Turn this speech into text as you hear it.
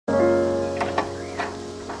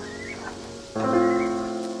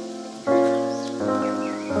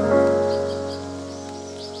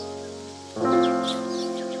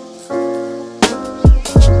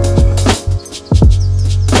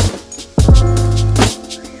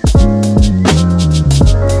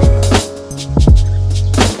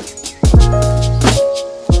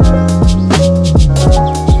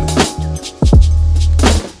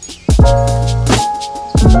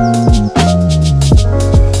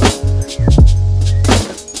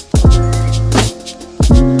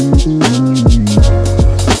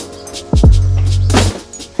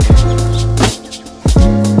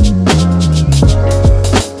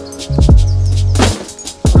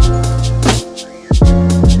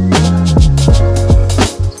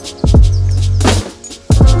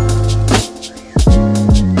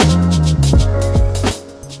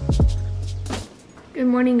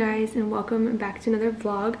guys, and welcome back to another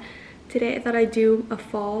vlog. Today I thought I'd do a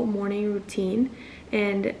fall morning routine,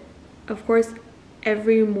 and of course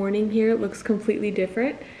every morning here looks completely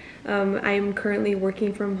different. I'm currently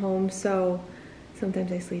working from home, so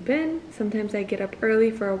sometimes I sleep in, sometimes I get up early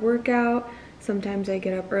for a workout, sometimes I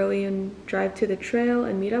get up early and drive to the trail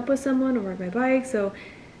and meet up with someone or ride my bike. So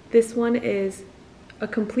this one is a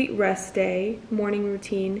complete rest day, morning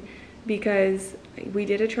routine, because we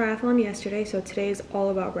did a triathlon yesterday, so today is all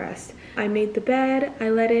about rest. I made the bed, I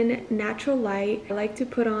let in natural light. I like to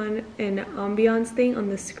put on an ambiance thing on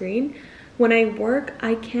the screen. When I work,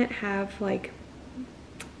 I can't have like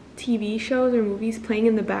TV shows or movies playing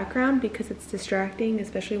in the background because it's distracting,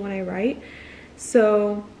 especially when I write.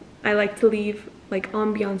 So I like to leave like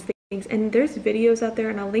ambiance things, and there's videos out there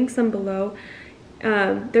and I'll link some below.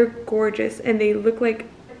 They're gorgeous and they look like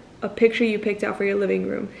a picture you picked out for your living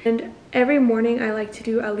room. And every morning I like to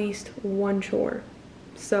do at least one chore,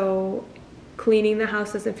 so cleaning the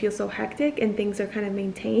house doesn't feel so hectic and things are kind of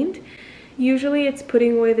maintained. Usually it's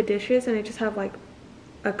putting away the dishes, and I just have like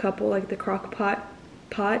a couple, like the crock pot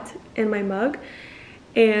and my mug,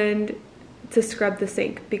 and to scrub the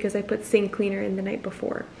sink because I put sink cleaner in the night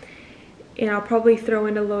before. And I'll probably throw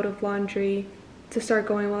in a load of laundry to start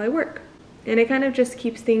going while I work, and it kind of just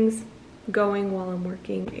keeps things going while I'm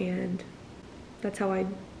working, and that's how I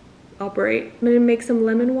operate. I'm gonna make some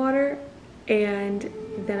lemon water, and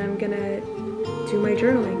then I'm gonna do my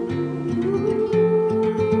journaling.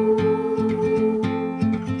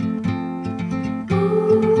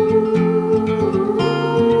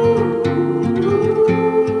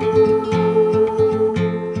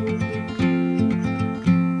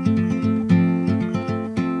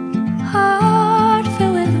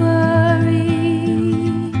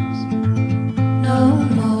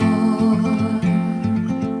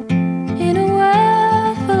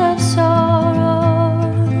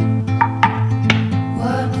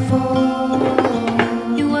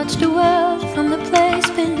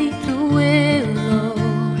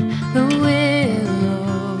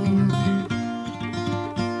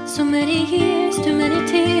 So many years, too many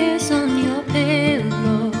tears on your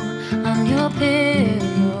pillow, on your pillow.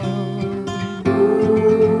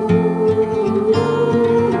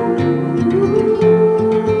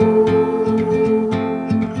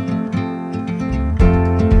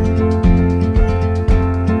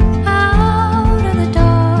 Out of the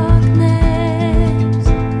darkness,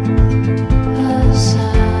 a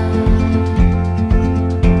sound.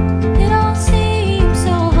 It all seems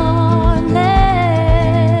so heartless.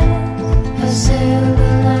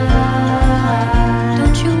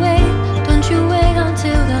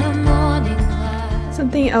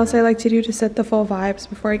 Something else I like to do to set the fall vibes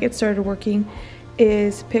before I get started working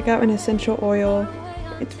is pick out an essential oil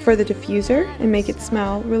for the diffuser and make it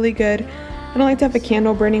smell really good. I don't like to have a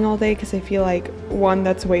candle burning all day because I feel like, one,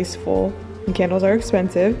 that's wasteful and candles are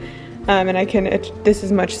expensive, and this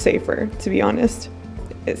is much safer, to be honest.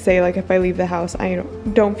 Say like if I leave the house, I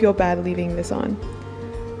don't feel bad leaving this on.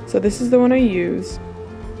 So this is the one I use.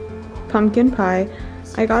 Pumpkin pie.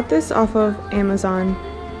 I got this off of Amazon.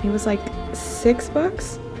 It was like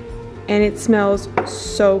 $6 and it smells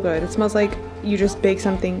so good. It smells like you just baked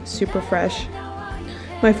something super fresh.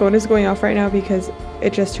 My phone is going off right now because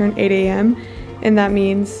it just turned 8 a.m. and that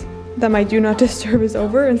means that my do not disturb is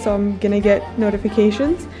over, and so I'm gonna get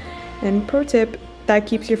notifications. And pro tip, that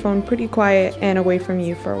keeps your phone pretty quiet and away from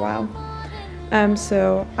you for a while.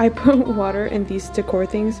 So I put water in these decor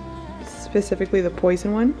things, specifically the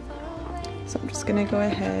poison one. So I'm just gonna go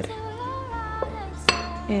ahead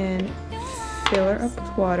and fill her up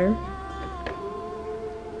with water.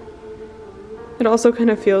 It also kind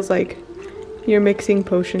of feels like you're mixing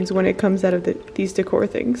potions when it comes out of these decor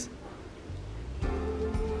things.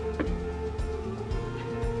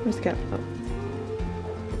 Where's the cap? Oh.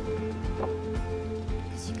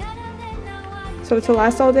 So to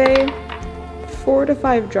last all day, 4 to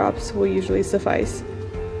 5 drops will usually suffice.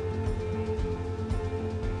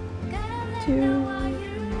 2.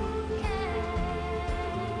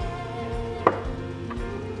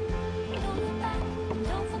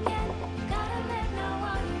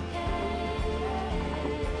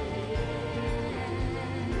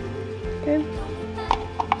 Okay.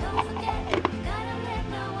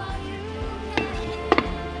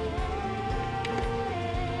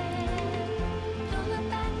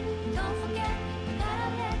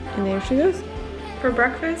 And there she goes. For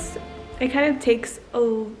breakfast, it kind of takes a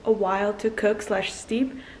while to cook /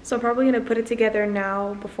 steep, so I'm probably gonna put it together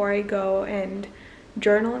now before I go and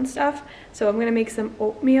journal and stuff. So I'm gonna make some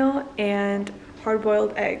oatmeal and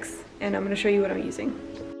hard-boiled eggs, and I'm gonna show you what I'm using.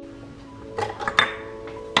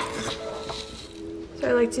 So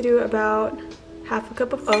I like to do about half a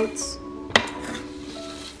cup of oats.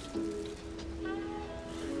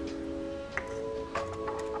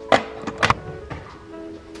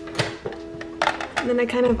 And then I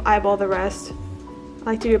kind of eyeball the rest. I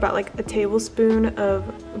like to do about like a tablespoon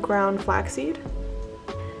of ground flaxseed,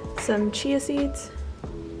 some chia seeds,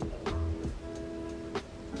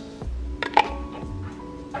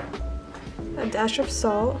 a dash of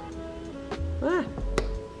salt,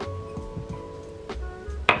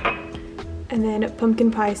 and then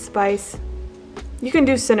pumpkin pie spice. You can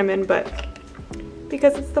do cinnamon, but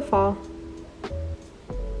because it's the fall.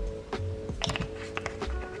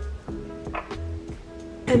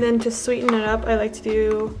 And then to sweeten it up, I like to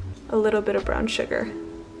do a little bit of brown sugar.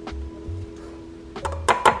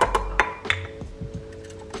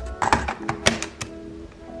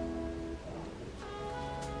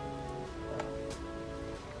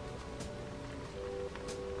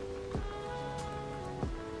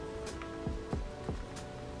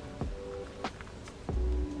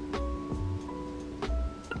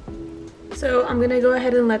 So I'm gonna go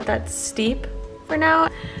ahead and let that steep for now,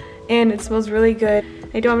 and it smells really good.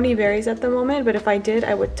 I don't have any berries at the moment, but if I did,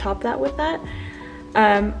 I would top that with that.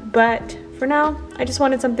 But for now, I just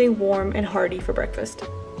wanted something warm and hearty for breakfast.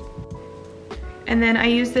 And then I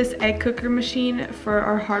use this egg cooker machine for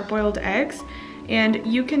our hard-boiled eggs, and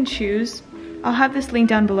you can choose. I'll have this link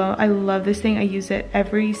down below. I love this thing. I use it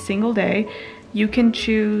every single day. You can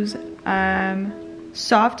choose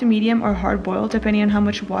soft, medium, or hard-boiled depending on how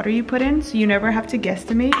much water you put in, so you never have to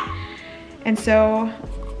guesstimate. And so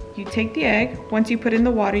you take the egg, once you put in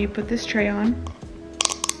the water, you put this tray on,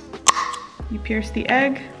 you pierce the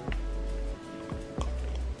egg,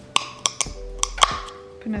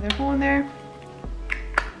 put another hole in there,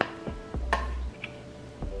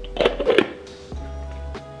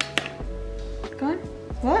 go on,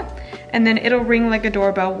 voila. And then it'll ring like a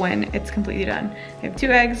doorbell when it's completely done. I have 2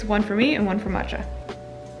 eggs, 1 for me and 1 for Matcha.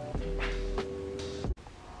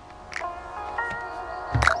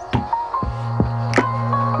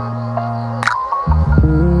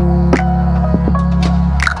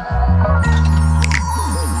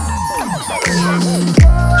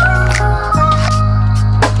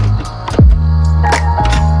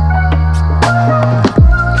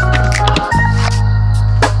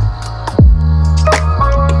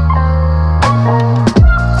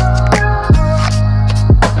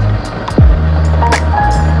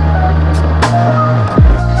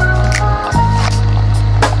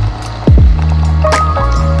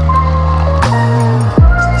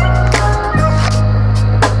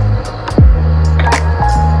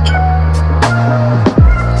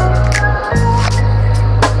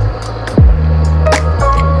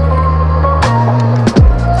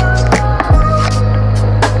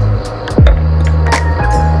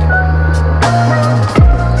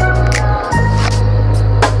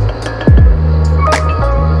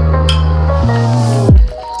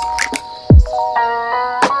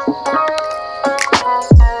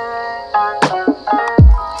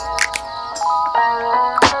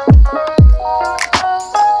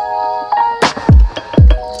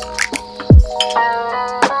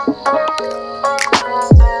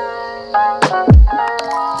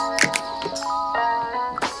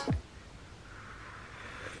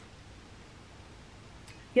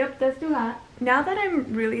 Yep, that's too hot. Now that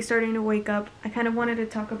I'm really starting to wake up, I kind of wanted to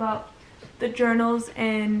talk about the journals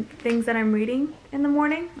and things that I'm reading in the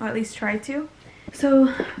morning, or at least try to. So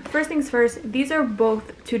first things first, these are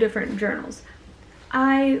both 2 different journals.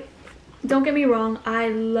 Don't get me wrong, I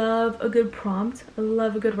love a good prompt. I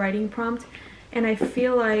love a good writing prompt, and I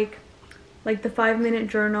feel like the 5-minute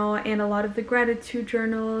journal and a lot of the gratitude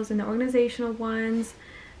journals and the organizational ones,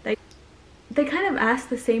 they kind of ask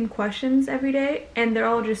the same questions every day, and they're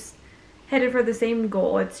all just headed for the same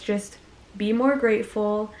goal. It's just be more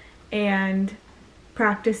grateful and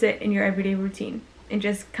practice it in your everyday routine, and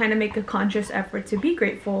just kind of make a conscious effort to be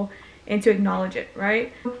grateful and to acknowledge it,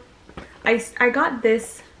 right? I got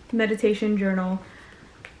this meditation journal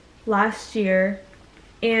last year,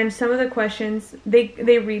 and some of the questions,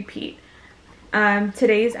 they repeat.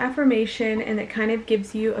 Today's affirmation, and it kind of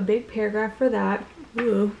gives you a big paragraph for that.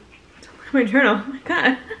 Ooh. My journal, oh my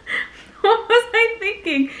god. What was I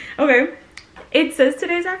thinking? Okay, it says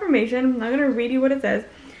today's affirmation. I'm not gonna read you what it says.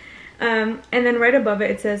 And then right above it,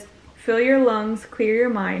 it says, fill your lungs, clear your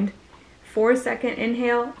mind. 4-second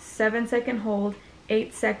inhale, 7-second hold,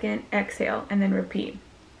 8-second exhale, and then repeat.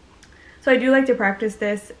 So I do like to practice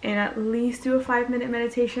this and at least do a 5-minute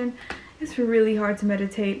meditation. It's really hard to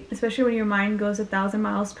meditate, especially when your mind goes 1,000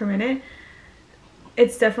 miles per minute.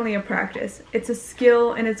 it's definitely a practice. It's a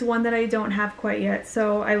skill, and it's one that I don't have quite yet.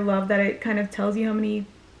 So I love that it kind of tells you how many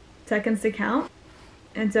seconds to count.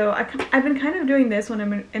 And so I've been kind of doing this when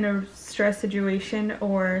I'm in a stress situation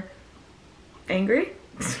or angry.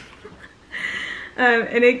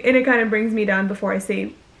 And it kind of brings me down before I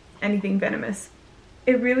say anything venomous.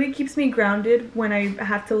 It really keeps me grounded when I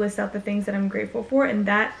have to list out the things that I'm grateful for, and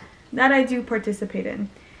that I do participate in.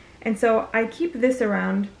 And so I keep this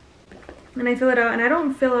around, and I fill it out, and I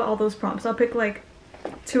don't fill out all those prompts. I'll pick like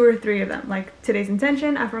 2 or 3 of them, like today's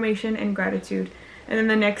intention, affirmation, and gratitude. And then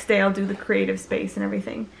the next day I'll do the creative space and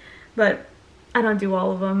everything. But I don't do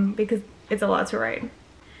all of them because it's a lot to write.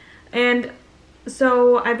 And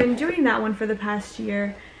so I've been doing that one for the past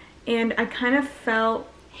year, and I kind of felt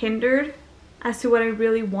hindered as to what I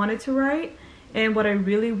really wanted to write and what I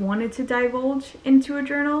really wanted to divulge into a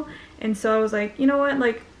journal. And so I was like, you know what,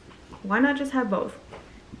 like, why not just have both?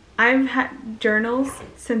 I've had journals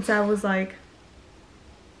since I was like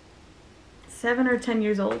 7 or 10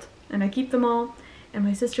 years old, and I keep them all, and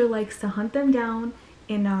my sister likes to hunt them down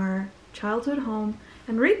in our childhood home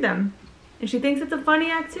and read them. And she thinks it's a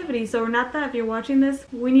funny activity, so not that if you're watching this,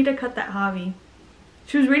 we need to cut that hobby.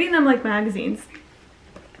 She was reading them like magazines.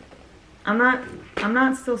 I'm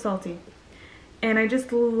not still salty. And I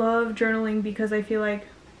just love journaling because I feel like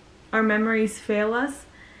our memories fail us,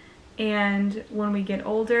 and when we get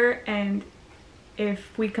older, and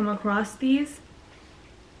if we come across these,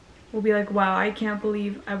 we'll be like, wow, I can't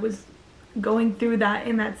believe I was going through that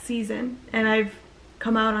in that season and I've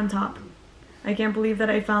come out on top. I can't believe that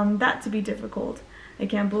I found that to be difficult. I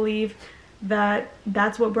can't believe that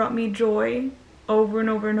that's what brought me joy over and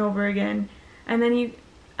over and over again. And then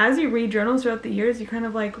as you read journals throughout the years, you're kind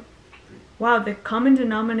of like, wow, the common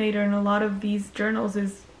denominator in a lot of these journals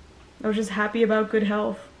is I was just happy about good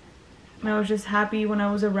health. And I was just happy when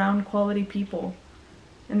I was around quality people.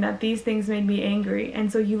 And that these things made me angry.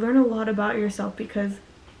 And so you learn a lot about yourself because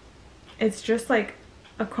it's just like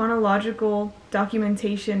a chronological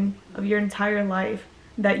documentation of your entire life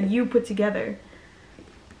that you put together.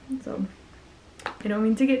 So I don't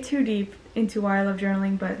mean to get too deep into why I love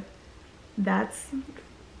journaling, but that's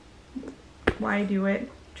why I do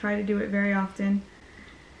it. Try to do it very often.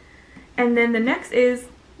 And then the next is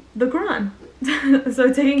the Quran.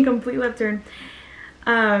 So taking a complete left turn.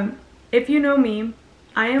 If you know me,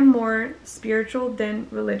 I am more spiritual than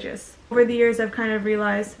religious. Over the years, I've kind of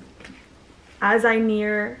realized as I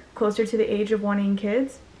near closer to the age of wanting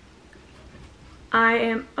kids, I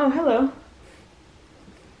am, oh, hello.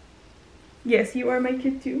 Yes, you are my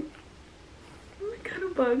kid too. Oh my god,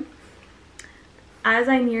 a bug. As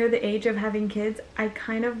I near the age of having kids, I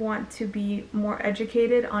kind of want to be more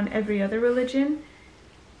educated on every other religion.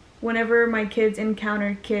 Whenever my kids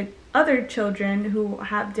encounter other children who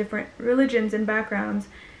have different religions and backgrounds,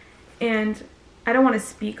 and I don't want to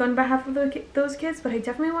speak on behalf of those kids, but I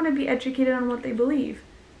definitely want to be educated on what they believe.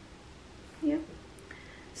 Yeah.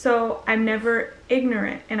 So I'm never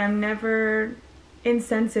ignorant, and I'm never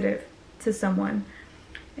insensitive to someone.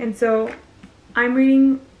 And so I'm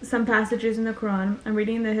reading some passages in the Quran. I'm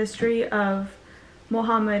reading the history of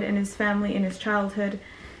Muhammad and his family in his childhood,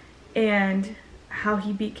 and how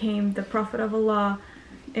he became the Prophet of Allah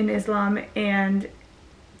in Islam, and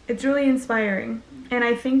it's really inspiring. And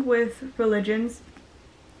I think with religions,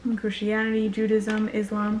 Christianity, Judaism,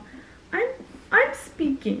 Islam, I'm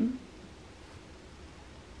speaking.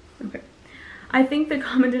 Okay. I think the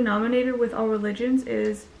common denominator with all religions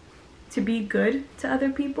is to be good to other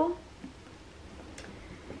people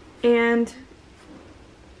and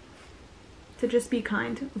to just be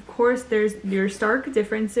kind. Of course, there's your stark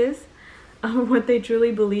differences of what they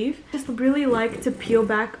truly believe. Just really like to peel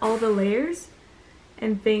back all the layers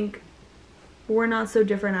and think we're not so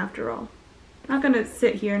different after all. I'm not gonna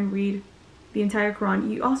sit here and read the entire Quran.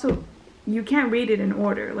 You can't read it in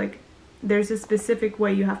order. Like, there's a specific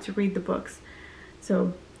way you have to read the books.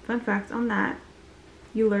 So, fun fact on that,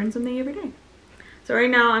 you learn something every day. So right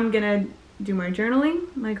now I'm gonna do my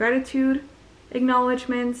journaling, my gratitude,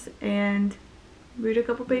 acknowledgements, and read a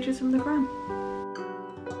couple pages from the Quran.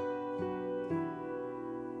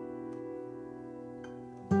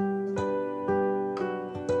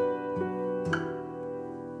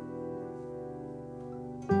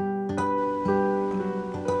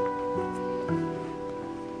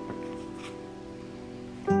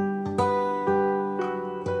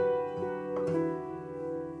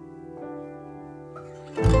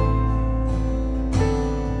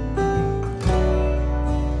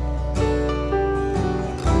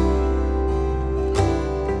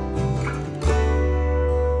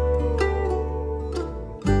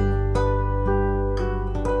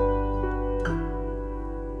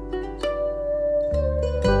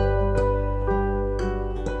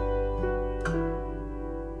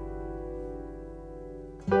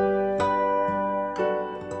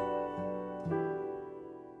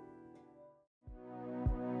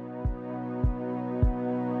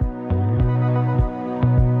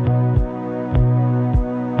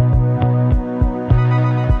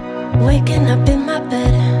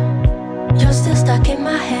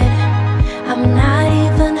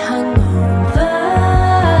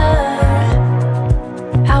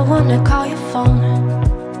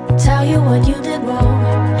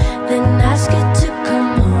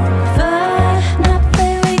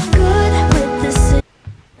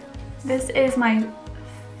 my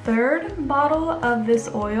third bottle of this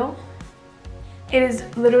oil. It has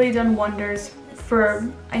literally done wonders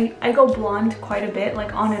for, I go blonde quite a bit,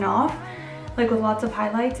 like on and off, like with lots of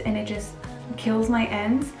highlights, and it just kills my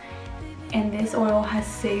ends. And this oil has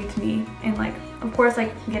saved me, and like, of course,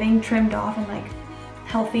 like getting trimmed off and like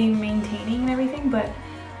healthy maintaining and everything. But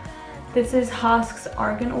this is Husk's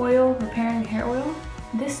Argan Oil, repairing hair oil.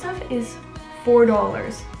 This stuff is $4.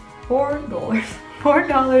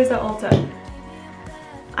 $4 at Ulta.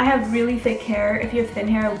 I have really thick hair. If you have thin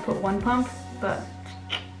hair, I would put 1 pump, but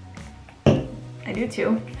I do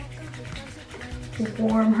too.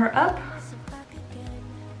 Warm her up.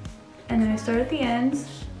 And then I start at the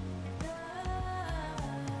ends,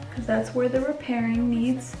 because that's where the repairing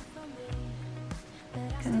needs.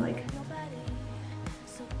 Kind of like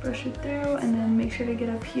brush it through, and then make sure to get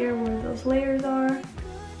up here where those layers are.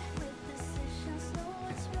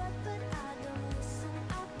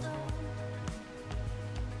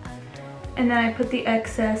 And then I put the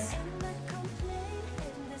excess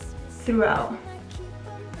throughout.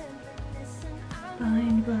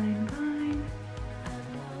 Bind, bind, bind.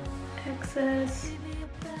 Excess.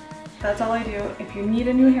 That's all I do. If you need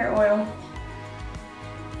a new hair oil,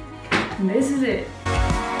 this is it.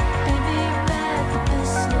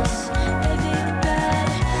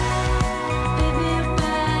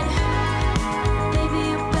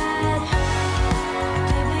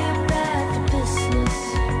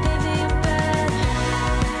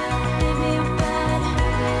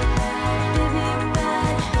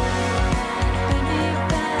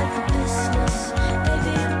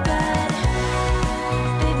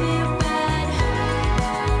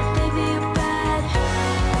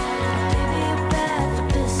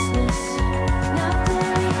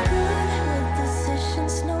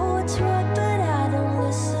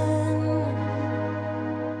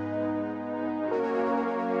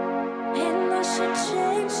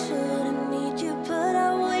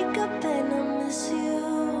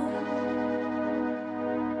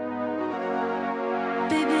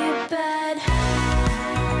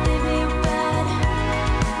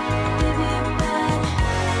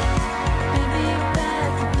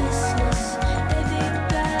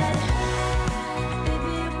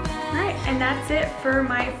 That's it for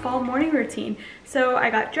my fall morning routine. So I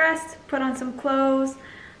got dressed, put on some clothes.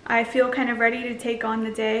 I feel kind of ready to take on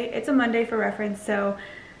the day. It's a Monday for reference, so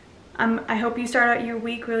I hope you start out your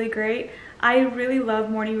week really great. I really love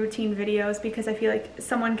morning routine videos because I feel like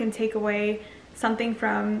someone can take away something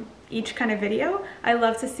from each kind of video. I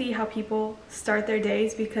love to see how people start their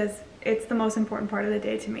days because it's the most important part of the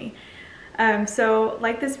day to me. So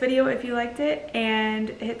like this video if you liked it, and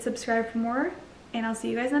hit subscribe for more, and I'll see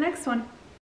you guys in the next one.